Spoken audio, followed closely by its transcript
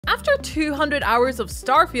After 200 hours of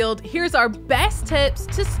Starfield, here's our best tips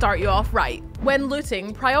to start you off right. When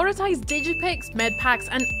looting, prioritize digipicks, medpacks,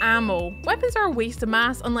 and ammo. Weapons are a waste of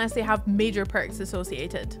mass unless they have major perks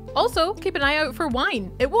associated. Also, keep an eye out for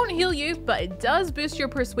wine. It won't heal you, but it does boost your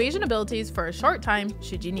persuasion abilities for a short time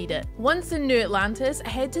should you need it. Once in New Atlantis,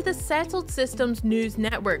 head to the Settled Systems News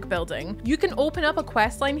Network building. You can open up a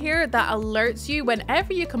questline here that alerts you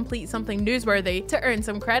whenever you complete something newsworthy to earn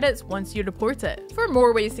some credits once you report it. For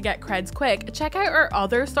more ways to get creds quick, check out our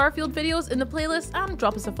other Starfield videos in the playlist and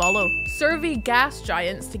drop us a follow. Survey gas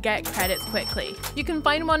giants to get credits quickly. You can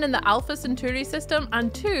find one in the Alpha Centauri system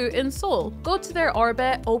and 2 in Sol. Go to their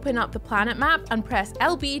orbit, open up the planet map, and press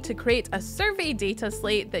LB to create a survey data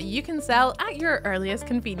slate that you can sell at your earliest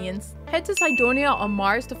convenience. Head to Cydonia on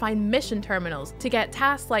Mars to find mission terminals to get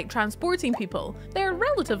tasks like transporting people. They're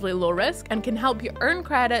relatively low risk and can help you earn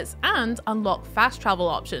credits and unlock fast travel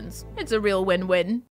options. It's a real win-win.